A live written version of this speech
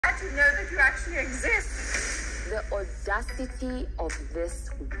to know that you actually exist. The audacity of this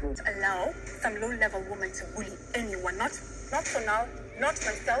woman. Allow some low-level woman to bully anyone, not Sonal, not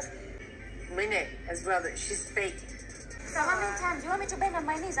myself. Minne, as well, she's fake. So how many times do you want me to bend on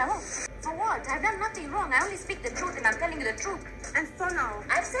my knees? I won't. For what? I've done nothing wrong. I only speak the truth and I'm telling you the truth. And Sonal,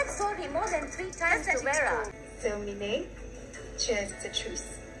 I've said sorry more than 3 times to Vera. So Minne, cheers, it's the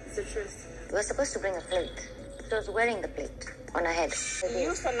truth. It's the truth. We were supposed to bring a plate. She was wearing the plate on her head.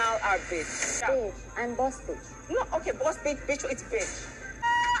 You Sonal are bitch. Bitch. I'm boss bitch. No, okay, boss bitch, it's bitch.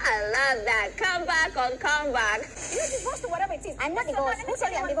 I love that. Come back on comeback. You're divorced or whatever it is. I'm not divorced. Who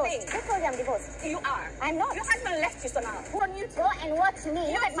told you I'm divorced? Who told you I'm divorced? You are. I'm not. Your husband left you, Sonal. Who on you? Go and watch me.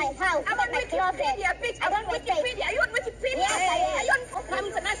 Look at my house. I'm Look on at my closet. Wikipedia, bitch. I don't get paid. Wikipedia. Are you on Wikipedia? Yes, I am. Are you on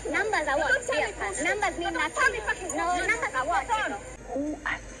international? Numbers are what? Don't tell me Yes, bullshit. numbers mean Don't nothing. tell me fucking No, bullshit. numbers are what? Who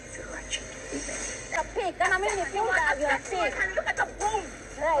are these wretched women? You're a pig. And I mean, if you that you're a pig. Look at the boom.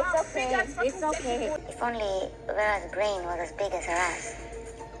 Right, it's okay. It's okay. If only Vera's brain was as big as her ass,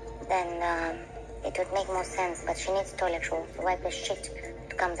 then it would make more sense. But she needs toilet roll to wipe the shit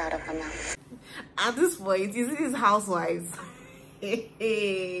that comes out of her mouth. At this point, you see these housewives.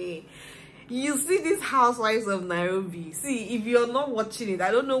 You see these Housewives of Nairobi. See, if you're not watching it,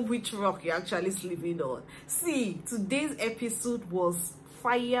 I don't know which rock you're actually sleeping on. See, today's episode was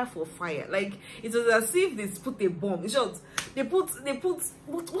fire for fire. Like, it was as if they put a bomb. In short, they put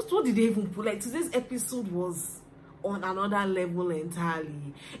what did they even put? Like, today's episode was on another level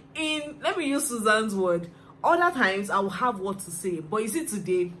entirely. Let me use Susan's word, other times I will have what to say, but you see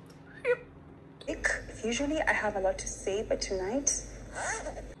today, usually I have a lot to say, but today's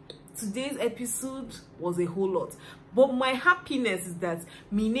episode was a whole lot. But my happiness is that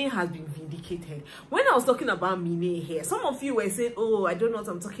Minne has been vindicated. When I was talking about Minne here, some of you were saying, oh, I don't know what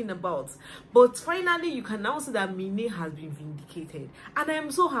I'm talking about. But finally, you can now see that Minne has been vindicated. And I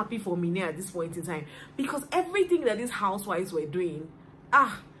am so happy for Minne at this point in time. Because everything that these housewives were doing,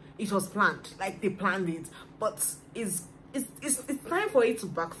 it was planned. Like, they planned it. But it's time for it to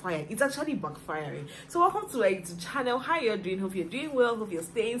backfire. It's actually backfiring. So welcome to our YouTube channel. How you're doing? Hope you're doing well. Hope you're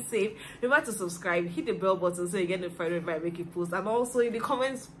staying safe. Remember to subscribe, hit the bell button so you get notified whenever I make a post. And also in the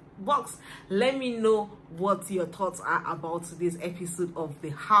comments box, let me know what your thoughts are about today's episode of the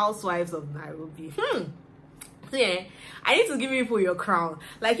Housewives of Nairobi. So yeah, I need to give people your crown.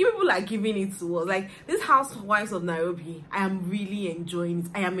 Like, you people are giving it to us. Like, this Housewives of Nairobi, I am really enjoying it.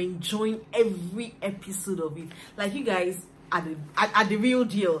 I am enjoying every episode of it. Like, you guys are the real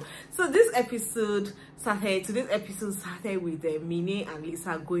deal. So today's episode started with Minne and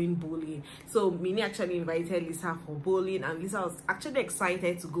Lisa going bowling. So Minne actually invited Lisa for bowling, and Lisa was actually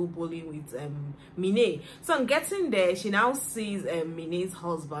excited to go bowling with Minne. So on getting there, she now sees Minne's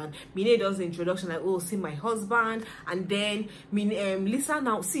husband. Minne does the introduction like, oh, see my husband. And then Lisa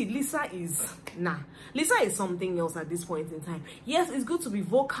now, see, Lisa is something else at this point in time. Yes, it's good to be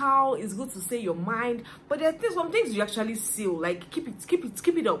vocal, it's good to say your mind, but there are some things you actually seal. Like, keep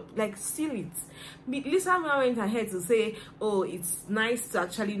it up, like, seal it. Lisa now went ahead to say, oh, it's nice to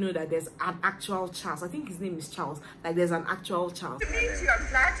actually know that there's an actual Charles. I think his name is Charles. Like, there's an actual Charles. It means I'm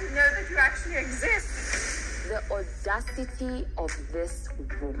glad to know that you actually exist. The audacity of this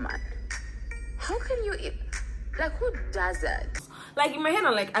woman. How can you, like, who does that? Like, in my head,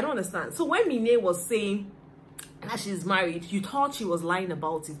 I'm like, I don't understand. So when Minne was saying that she's married, you thought she was lying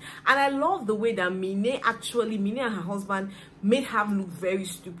about it. And I love the way that Minne and her husband made her look very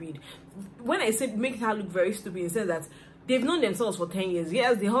stupid. When I said make her look very stupid, it says that they've known themselves for 10 years.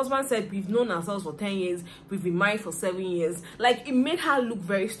 Yes, the husband said, we've known ourselves for 10 years. We've been married for 7 years. Like, it made her look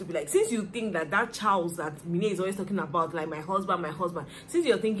very stupid. Like, since you think that Charles that Minne is always talking about, like, my husband, since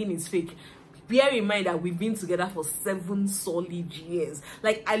you're thinking it's fake, bear in mind that we've been together for 7 solid years.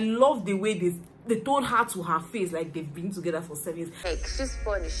 Like, I love the way they told her to her face, like, they've been together for 7 years. Like, she's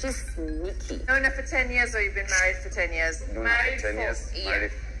funny, she's sneaky. Known her for 10 years, or you've been married for 10 years? Known her for 10 years,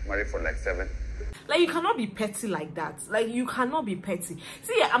 married for like 7. Like, you cannot be petty like that. Like, you cannot be petty.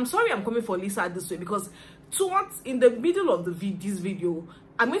 See, I'm sorry I'm coming for Lisa this way, because towards in the middle of this video,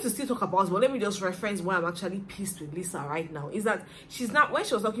 I'm going to still talk about it, but let me just reference why I'm actually pissed with Lisa right now. Is that she's not, when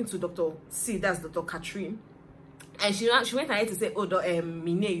she was talking to Dr. C, that's Dr. Catherine, and she went ahead to say, oh,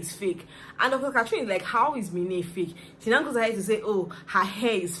 Minne is fake. And Dr. Catherine is like, how is Minne fake? She now goes ahead to say, oh, her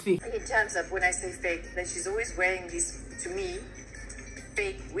hair is fake. In terms of when I say fake, then she's always wearing these, to me,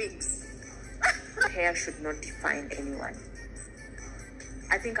 fake wigs. Hair should not define anyone.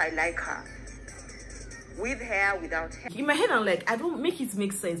 I think I like her. with hair, without hair. In my head, I'm like, I don't make it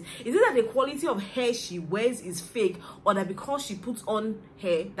make sense. Is it that the quality of hair she wears is fake, or that because she puts on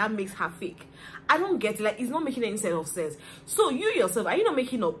hair that makes her fake? I don't get it. Like, it's not making any sense of sense. So you yourself, are you not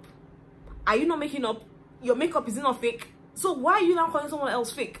making up? Are you not making up? Your makeup is not fake. So why are you now calling someone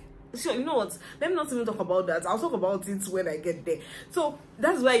else fake? So you know what, let me not even talk about that. I'll talk about it when I get there. So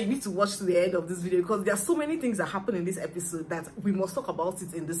that's why you need to watch to the end of this video, because there are so many things that happen in this episode that we must talk about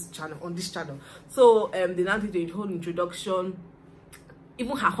it in this channel, on this channel. So they now did the whole introduction.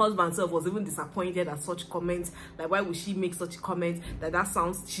 Even her husband self was even disappointed at such comments. Like, why would she make such a comment? That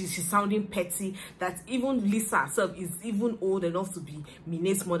sounds, she's sounding petty. That even Lisa herself is even old enough to be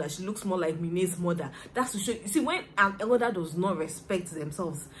Minne's mother. She looks more like Minne's mother. That's to show. You see, when an elder does not respect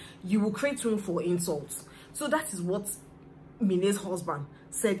themselves, you will create room for insults. So that is what Minne's husband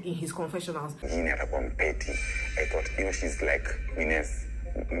said in his confessionals. Petty. I thought, she's like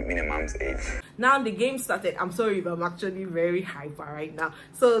Minne mom's age. Now the game started. I'm sorry if I'm actually very hyper right now.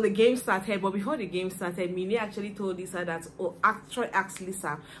 So the game started, but before the game started, Minne actually told Lisa that, oh, actually asked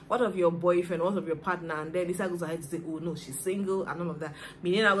Lisa, what of your boyfriend, what of your partner? And then Lisa goes ahead to say, oh no, she's single and all of that.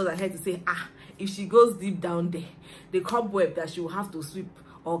 Minne now goes ahead to say, if she goes deep down there, the cobweb that she will have to sweep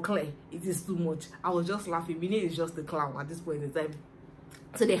or clear, it is too much. I was just laughing. Minne is just a clown at this point in time.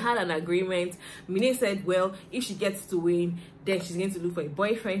 So they had an agreement. Minne said, well, if she gets to win, then she's going to look for a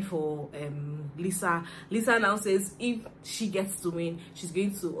boyfriend for Lisa. Lisa now says if she gets to win, she's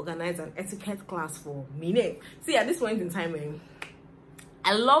going to organize an etiquette class for Minne. See, at this point in time,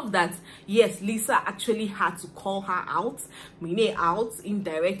 I love that, yes, Lisa actually had to call her out, Minne out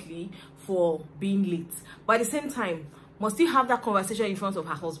indirectly for being late. But at the same time, must you have that conversation in front of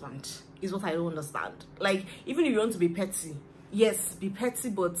her husband? Is what I don't understand. Like, even if you want to be petty, yes, be petty,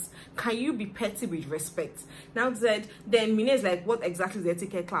 but can you be petty with respect? Now said, then Minne is like, what exactly is the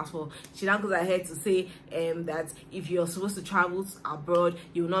etiquette class for? She now goes ahead to say that if you're supposed to travel abroad,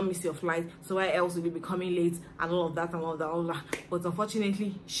 you will not miss your flight, so why else will you be coming late, and all of that and all of that. But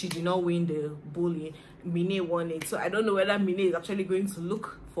unfortunately, she did not win the bullying. Minne won it. So I don't know whether Minne is actually going to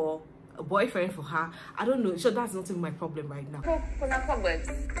look for a boyfriend for her. I don't know. So that's not even my problem right now. Cobwebs.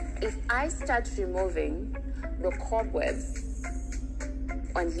 If I start removing the cobwebs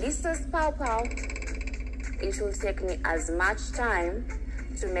on Lisa's pow, it will take me as much time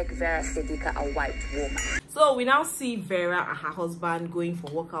to make Vera Sedika a white woman. So we now see Vera and her husband going for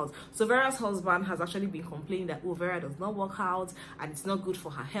workouts. So Vera's husband has actually been complaining that, oh, Vera does not work out and it's not good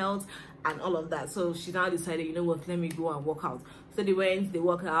for her health and all of that. So she now decided, you know what, let me go and work out. So they went, they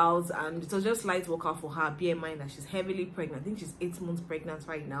worked out, and it was just light workout for her. Bear in mind that she's heavily pregnant. I think she's 8 months pregnant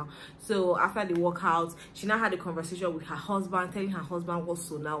right now. So after the workout, she now had a conversation with her husband, telling her husband what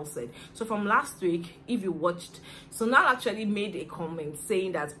Sonal said. So from last week, if you watched, Sonal actually made a comment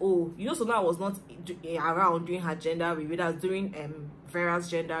saying that, oh, you know, Sonal was not around during her gender review. That was during Vera's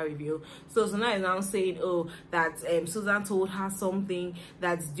gender review. So Sonal is now saying, oh, that Susan told her something,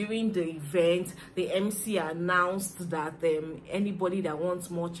 that during the event, the MC announced that anybody that wants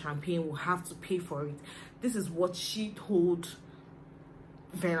more champagne will have to pay for it. This is what she told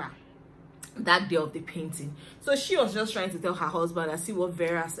Vera that day of the painting. So she was just trying to tell her husband that see what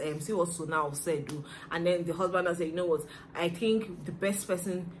Vera's see what Sonal said do. And then the husband said, you know what, I think the best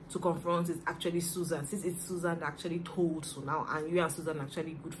person to confront is actually Susan, since it's Susan that actually told Sonal, and you and Susan are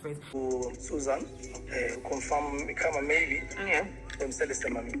actually good friends. Susan confirm become maybe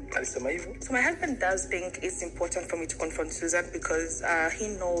So my husband does think it's important for me to confront Susan because he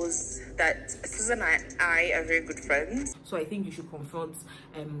knows that Susan and I are very good friends. So I think you should confront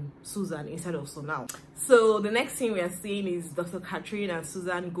Susan instead of Sonal. So the next thing we are seeing is Dr. Catherine and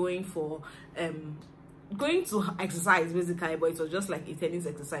Susan going for going to exercise basically, but it was just like a tennis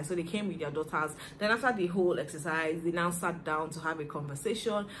exercise. So they came with their daughters. Then after the whole exercise, they now sat down to have a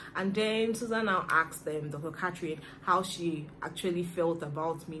conversation, and then Susan now asked them, Dr. Catherine, how she actually felt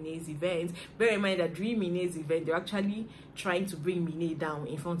about Minne's event. Bear in mind that during Minne's event, they're actually trying to bring Minne down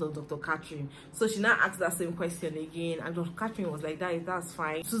in front of Dr. Catherine. So she now asked that same question again, and Dr. Catherine was like, that's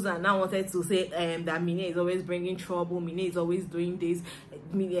fine. Susan now wanted to say that Minne is always bringing trouble, Minne is always doing this.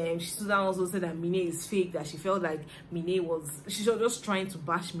 Susan also said that Minne is fake, that she felt like Minne was, she was just trying to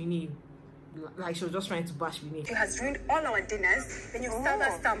bash Minne. Like she was just trying to bash Minne. She has ruined all our dinners. Then you serve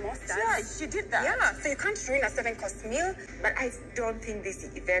us samosas. Yeah, she did that. Yeah, so you can't ruin a 7-course meal. But I don't think this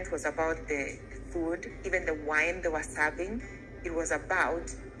event was about the food, even the wine they were serving. It was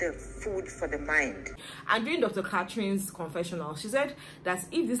about the food for the mind. And during Dr. Catherine's confessional, she said that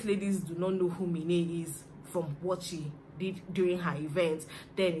if these ladies do not know who Minne is from what she did during her event,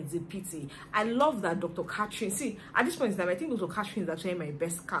 then it's a pity. I love that Dr. Catherine, see, at this point in time, I think Dr. Catherine is actually my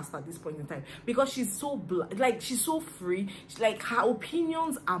best cast at this point in time, because she's so like, she's so free. Like, her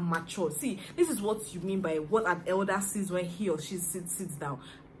opinions are mature. See, this is what you mean by what an elder sees when he or she sits down.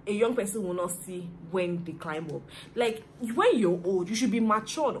 A young person will not see when they climb up. Like, when you're old, you should be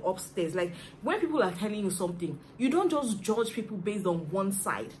matured upstairs. Like, when people are telling you something, you don't just judge people based on one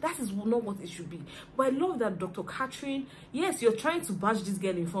side. That is not what it should be. But I love that Dr. Catherine, yes, you're trying to bash this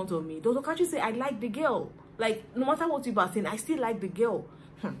girl in front of me. Dr. Catherine said, I like the girl. Like, no matter what you are saying, I still like the girl.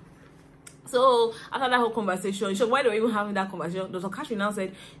 So after that whole conversation, so why they were even having that conversation, Dr. Catherine now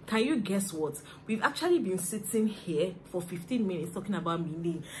said, can you guess what? We've actually been sitting here for 15 minutes talking about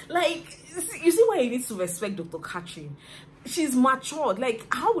Minne. Like, you see why you need to respect Dr. Catherine. She's matured. Like,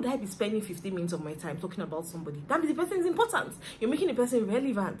 how would I be spending 15 minutes of my time talking about somebody? That means the person is important. You're making the person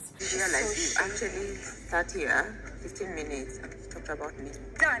relevant. You realize you actually sat here 15 minutes and talked about me.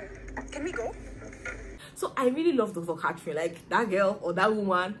 Done. Can we go? So I really love Dr. Catherine. Like, that girl or that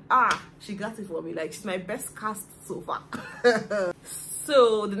woman, she got it for me. Like, she's my best cast so far.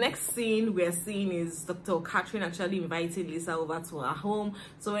 So the next scene we're seeing is Dr. Catherine actually invited Lisa over to her home.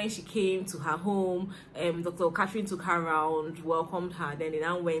 So when she came to her home, Dr. Catherine took her around, welcomed her, then they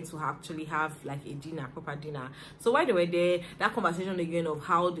now went to actually have like a dinner, proper dinner. So while they were there, that conversation again of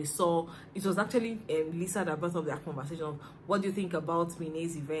how they saw, it was actually Lisa that brought up that conversation of what do you think about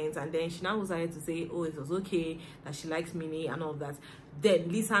Minne's event, and then she now decided to say, oh, it was okay, that she likes Minne and all that. Then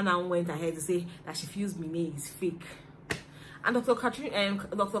Lisa now went ahead to say that she feels Minne is fake. And Dr.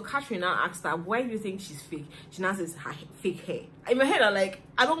 Catherine now asked her, why do you think she's fake? She now says, her fake hair. In my head, I'm like,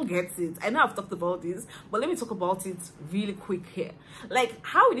 I don't get it. I know I've talked about this, but let me talk about it really quick here. Like,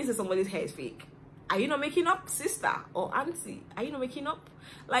 how would you say somebody's hair is fake? Are you not making up, sister or auntie? Are you not making up?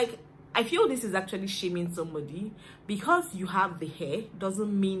 Like, I feel this is actually shaming somebody. Because you have the hair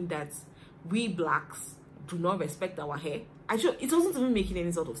doesn't mean that we blacks do not respect our hair. It wasn't even making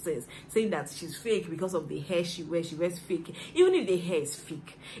any sort of sense saying that she's fake because of the hair she wears fake. Even if the hair is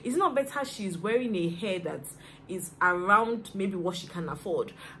fake, it's not better she's wearing a hair that is around maybe what she can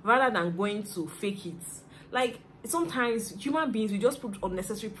afford rather than going to fake it. Like, sometimes human beings, we just put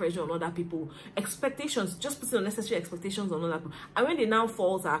unnecessary pressure on other people, expectations, just putting unnecessary expectations on other people, and when they now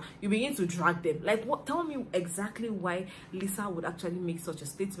falter, you begin to drag them. Like, what? Tell me exactly why Lisa would actually make such a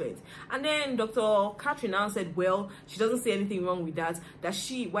statement. And then Dr. Catherine now said, well, she doesn't see anything wrong with that,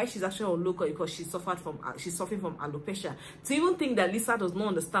 why she's actually on local because she's suffering from alopecia. To even think that Lisa does not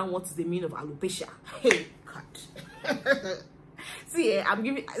understand what is the meaning of alopecia. Hey, God. See,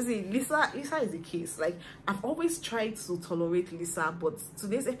 Lisa is a case. Like, I've always tried to tolerate Lisa, but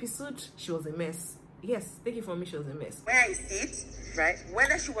today's episode, she was a mess. Yes, take it from me, she was a mess. Where I sit, right,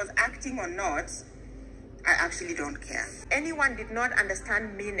 whether she was acting or not, I actually don't care. Anyone did not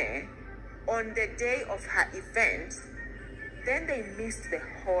understand Minne on the day of her event, then they missed the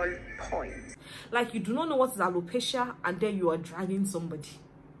whole point. Like, you do not know what is alopecia, and then you are dragging somebody.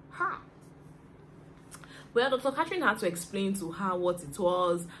 Ha! Well, Dr. Catherine had to explain to her what it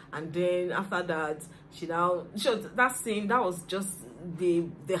was, and then after that, that scene, that was just the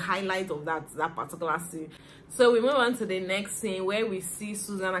highlight of that particular scene. So we move on to the next scene where we see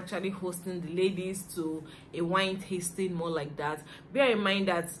Susan actually hosting the ladies to a wine tasting, more like that. Bear in mind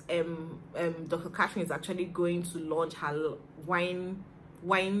that Dr. Catherine is actually going to launch her wine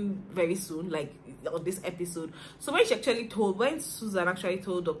very soon, like on this episode. So when Susan actually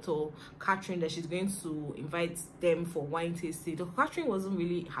told Dr. Catherine that she's going to invite them for wine tasting, Dr. Catherine wasn't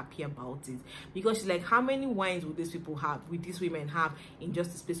really happy about it, because she's like, how many wines would these women have in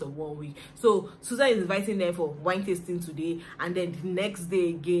just the space of 1 week? So Susan is inviting them for wine tasting today, and then the next day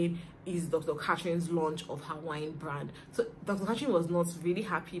again is Dr. Catherine's launch of her wine brand. So Dr. Catherine was not really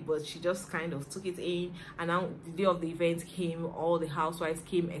happy, but she just kind of took it in. And now the day of the event came, all the housewives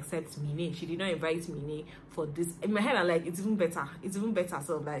came except Minne. She did not invite Minne for this. In my head, I'm like, it's even better.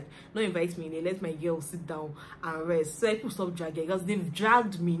 So I'm like, no, invite Minne, let my girl sit down and rest. So I could stop dragging, because they've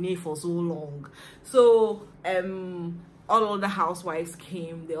dragged Minne for so long. So all the housewives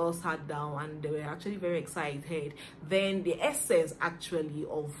came, they all sat down, and they were actually very excited. Then the essence actually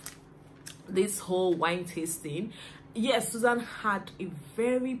of this whole wine tasting, yes, Susan had a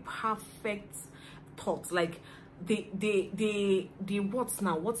very perfect thought. Like, what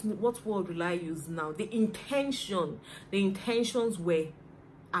word will I use now? The intentions were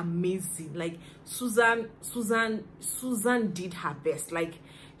amazing. Like, Susan did her best. Like,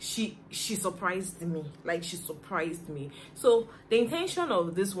 she surprised me. Like, she surprised me. So the intention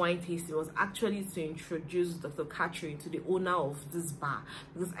of this wine tasting was actually to introduce Dr. Catherine to the owner of this bar,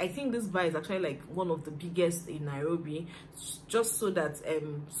 because I think this bar is actually like one of the biggest in Nairobi, just so that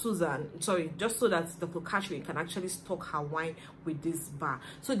just so that Dr. Catherine can actually stock her wine with this bar.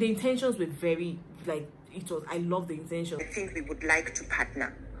 So the intentions were very, like, I love the intention. I think we would like to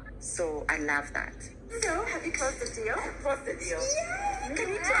partner, so I love that. So, have you closed the deal? Closed the deal. Yeah. Can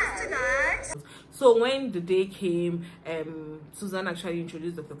you tell us tonight? So when the day came, Susan actually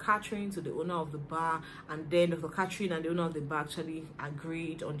introduced Dr. Catherine to the owner of the bar, and then Dr. Catherine and the owner of the bar actually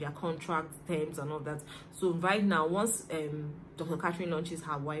agreed on their contract terms and all that. So right now, once Dr. Catherine launches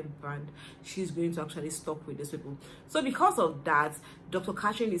her wine brand, she's going to actually stock with these people. So because of that, Dr.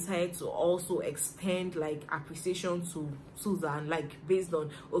 Catherine decided to also extend like appreciation to Susan, like based on,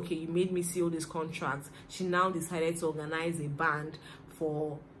 okay, you made me seal this contract. She now decided to organize a band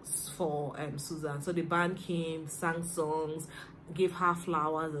for Susan. So the band came, sang songs, gave her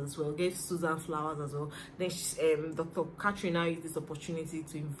flowers as well, gave Susan flowers as well. Then Dr. Catherine now used this opportunity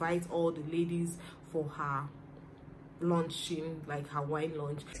to invite all the ladies for her launching, like her wine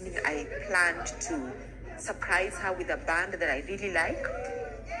launch. I planned to surprise her with a band that I really like,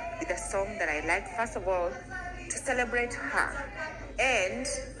 with a song that I like, first of all, to celebrate her, and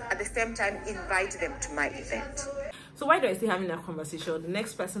at the same time invite them to my event. So why do I still having that conversation? The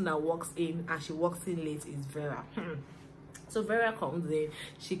next person that walks in, and she walks in late, is Vera. So Vera comes in.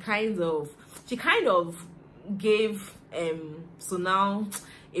 She kind of gave Sonal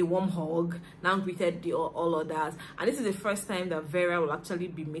a warm hug, now greeted all others, and this is the first time that Vera will actually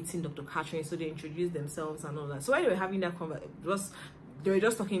be meeting Dr. Catherine. So they introduced themselves and all that. So why they were having that conversation, they were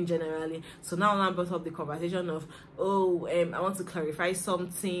just talking generally. So now I brought up the conversation of, oh, I want to clarify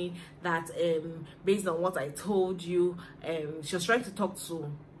something that based on what I told you. She was trying to talk to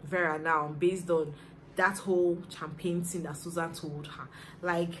Vera now based on that whole champagne thing that Susan told her.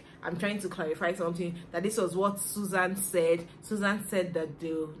 Like, I'm trying to clarify something, that this was what Susan said. Susan said that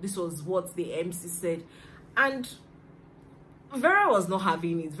this was what the MC said, and Vera was not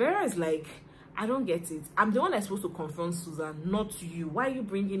having it. Vera is like, I don't get it. I'm the one that's supposed to confront Susan, not you. Why are you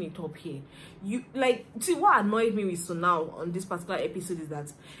bringing it up here? You, like, see, what annoyed me with Sonal on this particular episode is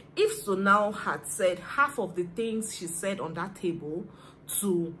that if Sonal had said half of the things she said on that table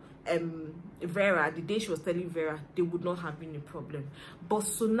to Vera the day she was telling Vera, they would not have been a problem. But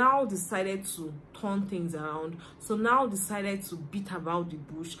Sonal decided to turn things around. Sonal decided to beat about the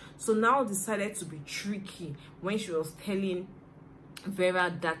bush. Sonal decided to be tricky when she was telling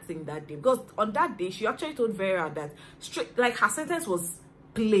Vera that thing that day, because on that day she actually told Vera that straight, like, her sentence was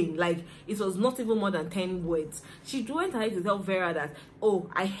plain, like it was not even more than 10 words. She went ahead to tell Vera that, oh,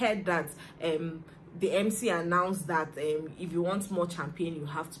 I heard that the MC announced that if you want more champagne, you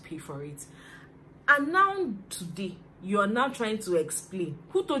have to pay for it. And now today, you are now trying to explain.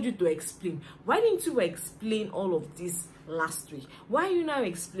 Who told you to explain? Why didn't you explain all of this last week? Why are you now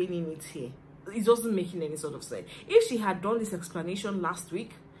explaining it here? It doesn't making any sort of sense. If she had done this explanation last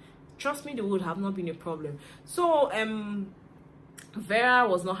week, trust me, there would have not been a problem. So Vera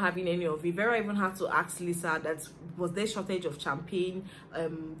was not having any of it. Vera even had to ask Lisa that was there shortage of champagne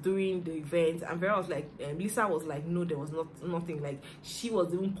during the event, and Vera was like, Lisa was like, no, there was nothing. Like, she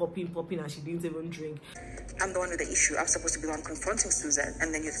was even popping, and she didn't even drink. I'm the one with the issue. I'm supposed to be the one confronting Susan,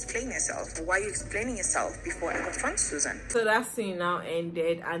 and then you explain yourself. Why are you explaining yourself before I confront Susan? So that scene now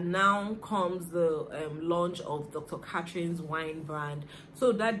ended, and now comes the launch of Dr. Catherine's wine brand.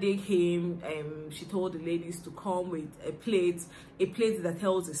 So that day came, she told the ladies to come with a plate that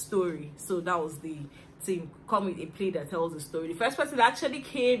tells a story. So that was the thing, come with a plate that tells a story. The first person that actually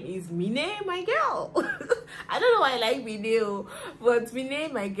came is Minne, my girl. I don't know why I like Minne, but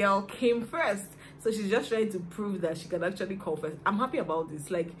Minne, my girl, came first. So she's just trying to prove that she can actually come first. I'm happy about this.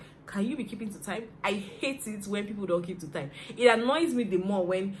 Like, can you be keeping to time? I hate it when people don't keep to time. It annoys me the more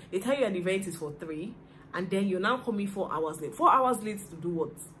when they tell you an event is for 3 and then you're now coming 4 hours late. 4 hours late to do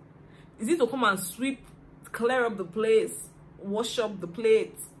what? Is it to come and sweep, clear up the place, wash up the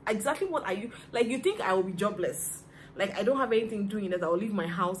plates? Exactly what are you, like, you think I will be jobless? Like, I don't have anything doing that. I'll leave my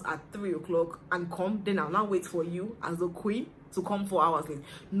house at 3 o'clock and come, then I'll now wait for you as a queen to come 4 hours late.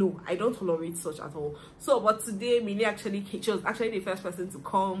 No, I don't tolerate such at all. So, but today Minne she was actually the first person to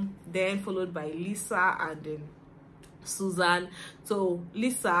come, then followed by Lisa, and then Susan. So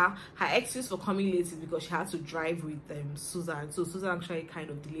Lisa, her excuse for coming late is because she had to drive with Susan. So Susan actually kind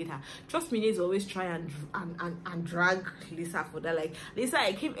of delayed her. Trust me, Minne always try and drag Lisa for that. Like, Lisa,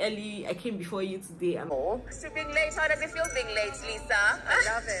 I came early, I came before you today. And all. So being late, how does it feel being late, Lisa?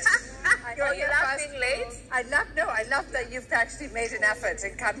 I love it. You love being late? I love that you've actually made an effort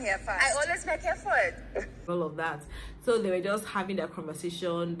and come here first. I always make effort. All of that. So they were just having that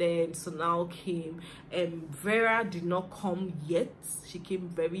conversation. Then Sonal came, and Vera did not come yet. She came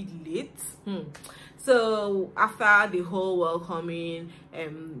very late. So after the whole welcoming,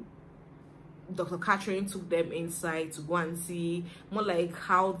 Dr. Catherine took them inside to go and see more like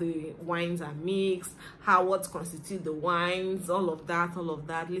how the wines are mixed, what constitutes the wines, all of that.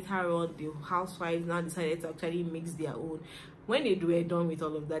 Later on, the housewives now decided to actually mix their own. When they were done with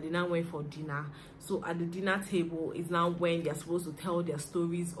all of that, they now went for dinner. So at the dinner table is now when they're supposed to tell their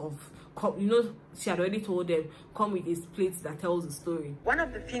stories of, you know, she had already told them, come with these plates that tells the story. One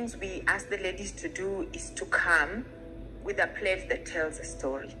of the things we ask the ladies to do is to come with a plate that tells a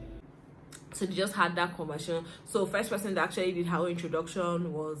story. So they just had that conversation. So first person that actually did her own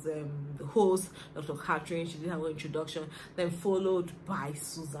introduction was the host, Dr. Catherine. She did her own introduction, then followed by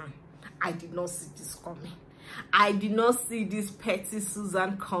Susan. I did not see this coming. I did not see this petty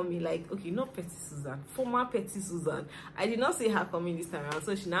Susan coming. Like, okay, not petty Susan, former petty Susan. I did not see her coming this time around.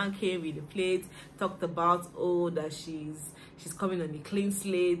 So she now came with the plate, talked about, oh, that she's coming on a clean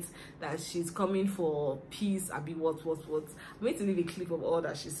slate, that she's coming for peace. I mean, what? I'm going to leave a clip of all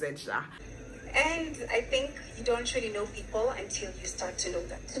that she said, Sha. And I think you don't really know people until you start to know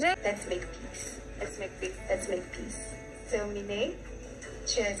them. Today, let's make peace. Let's make peace. Let's make peace. So, Minne,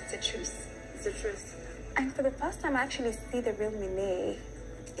 cheers. It's a truce. It's a truce. And for the first time, I actually see the real Minne.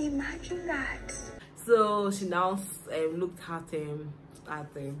 Imagine that. So she now looked at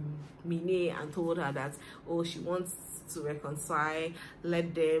Minne and told her that, oh, she wants to reconcile,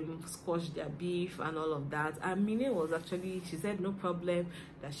 let them squash their beef and all of that. And Minne was actually, she said no problem,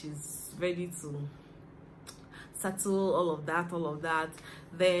 that she's ready to settle all of that.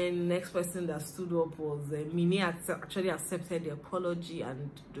 Then next person that stood up was Minne. Actually accepted the apology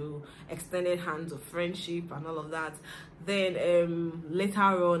and the extended hands of friendship and all of that. Then later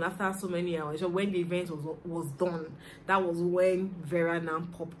on, after so many hours, when the event was done, that was when Vera now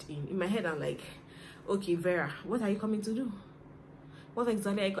popped in my head. I'm like, okay, Vera, what are you coming to do? What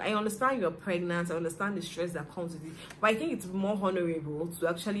exactly? I understand you're pregnant, I understand the stress that comes with it, but I think it's more honorable to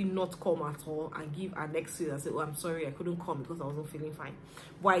actually not come at all and give an excuse and say, oh, I'm sorry, I couldn't come because I wasn't feeling fine.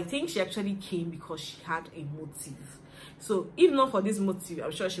 But I think she actually came because she had a motive. So if not for this motive,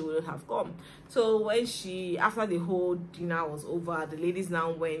 I'm sure she wouldn't have come. So when after the whole dinner was over, the ladies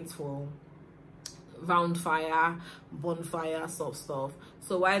now went for round fire, bonfire, soft stuff.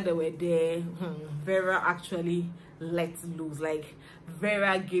 So while they were there, Vera actually let loose. Like,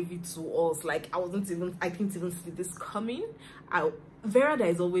 Vera gave it to us. Like, I didn't even see this coming. Vera that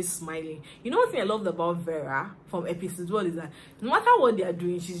is always smiling. You know what thing I loved about Vera from episode 1 is that no matter what they are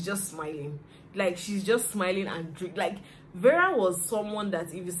doing, she's just smiling. Like, she's just smiling and drink. Like, Vera was someone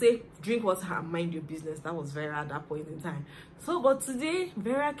that if you say drink water and mind your business, that was Vera at that point in time. So but today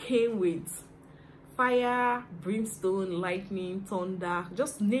Vera came with fire, brimstone, lightning, thunder,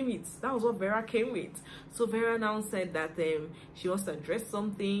 just name it. That was what Vera came with. So Vera now said that she wants to address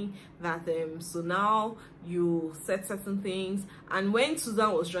something, that so now you said certain things, and when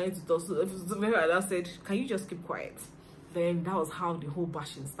Susan was trying to talk, Vera now said, can you just keep quiet? Then that was how the whole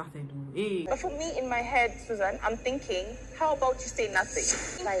bashing started. Hey. But for me, in my head, Susan, I'm thinking, how about you say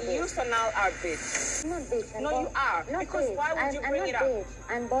nothing? Like you for now are bitch. I'm not bitch. No, you are. Not because bitch. why would you bring it up? Bitch.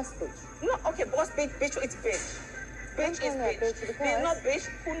 I'm boss bitch. No, okay, boss bitch, it's bitch. Bitch is bitch. It's not bitch.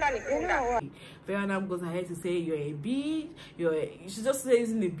 Punda ni punda. Vera now goes ahead to say you're a B. She just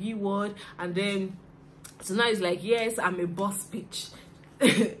says in the B word, and then so now it's like, yes, I'm a boss bitch.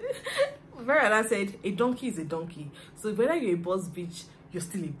 Vera said a donkey is a donkey. So whether you're a boss bitch, you're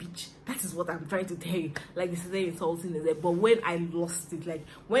still a bitch. That is what I'm trying to tell you. Like, this is insulting, is it? But when I lost it, like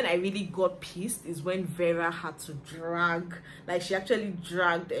when I really got pissed, is when Vera had to drag, like she actually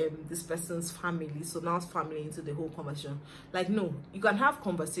dragged this person's family, so now's family, into the whole conversation. Like, no, you can have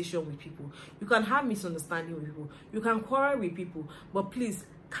conversation with people, you can have misunderstanding with people, you can quarrel with people, but please,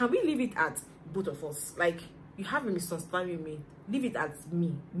 can we leave it at both of us? Like, you have a misunderstanding with me, leave it as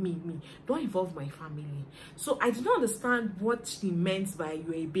me. Don't involve my family. So I do not understand what she meant by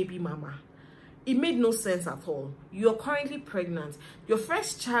you're a baby mama. It made no sense at all. You're currently pregnant. Your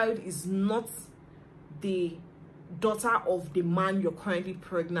first child is not the daughter of the man you're currently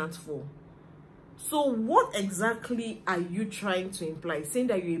pregnant for. So what exactly are you trying to imply? Saying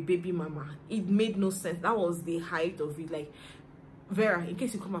that you're a baby mama, it made no sense. That was the height of it. Like, Vera, in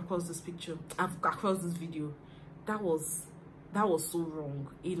case you come across this picture, across this video, that was so wrong.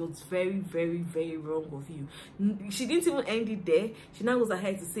 It was very, very, very wrong of you. She didn't even end it there. She now goes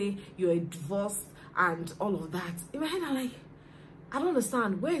ahead to say you're divorced and all of that. In my head, I'm like, I don't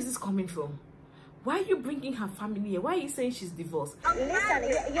understand. Where is this coming from? Why are you bringing her family here? Why are you saying she's divorced? Listen,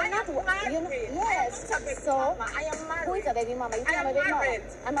 you're not. Yes. So, I am married. who is a baby mama? You think I'm a baby mama?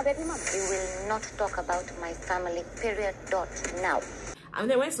 I'm a baby mama. We will not talk about my family. Period. Dot. Now. And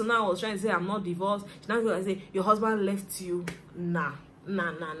then when Sonal was trying to say I'm not divorced, she now goes and say your husband left you. Nah.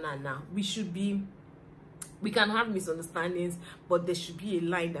 We can have misunderstandings, but there should be a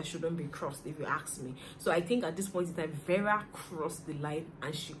line that shouldn't be crossed, if you ask me. So I think at this point in time, Vera crossed the line,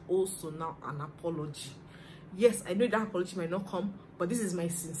 and she also now an apology. Yes, I know that apology might not come, but this is my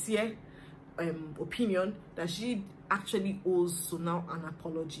sincere opinion that she actually owes Sonal an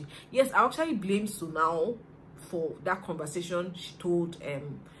apology. Yes, I actually blame Sonal for that conversation she told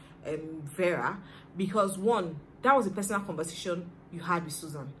Vera, because one, that was a personal conversation you had with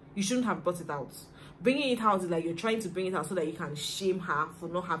Susan. You shouldn't have brought it out. Bringing it out is like you're trying to bring it out so that you can shame her for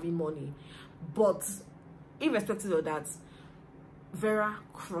not having money. But irrespective of that, Vera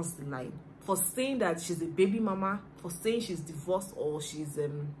crossed the line for saying that she's a baby mama, for saying she's divorced, or she's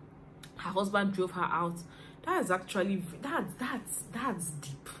her husband drove her out. That is actually that's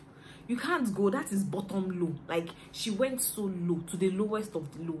deep. You can't go. That is bottom low. Like, she went so low, to the lowest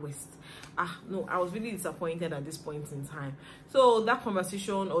of the lowest. No, I was really disappointed at this point in time. So that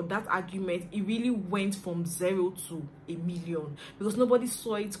conversation or that argument, it really went from 0 to a million, because nobody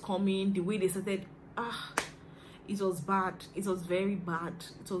saw it coming. The way they started, it was bad. It was very bad.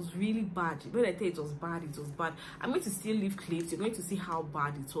 It was really bad. When I tell you it was bad, it was bad. I'm going to still leave clips. You're going to see how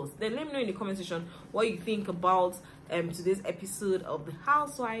bad it was. Then let me know in the comment section what you think about today's episode of the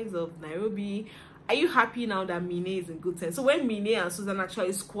Housewives of Nairobi. Are you happy now that Minne is in good terms? So when Minne and Susan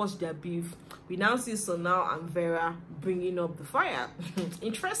actually squashed their beef, we now see Sonal and Vera bringing up the fire.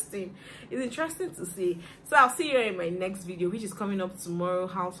 Interesting. It's interesting to see. So I'll see you in my next video, which is coming up tomorrow,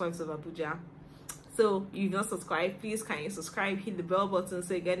 Housewives of Abuja. So if you've not subscribed, please kindly subscribe, hit the bell button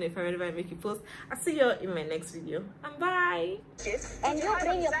so you get notified whenever I make a post. I'll see you in my next video, and bye. And you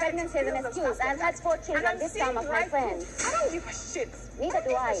bring your pregnancy as an excuse. I've had 4 children this time of my friends. I don't give a shit. Neither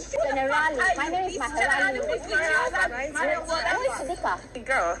do I. Generally, my name is Maharani.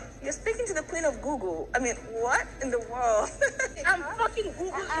 Girl, you're speaking to the queen of Google. I mean, what in the world? I'm fucking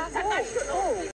Google International.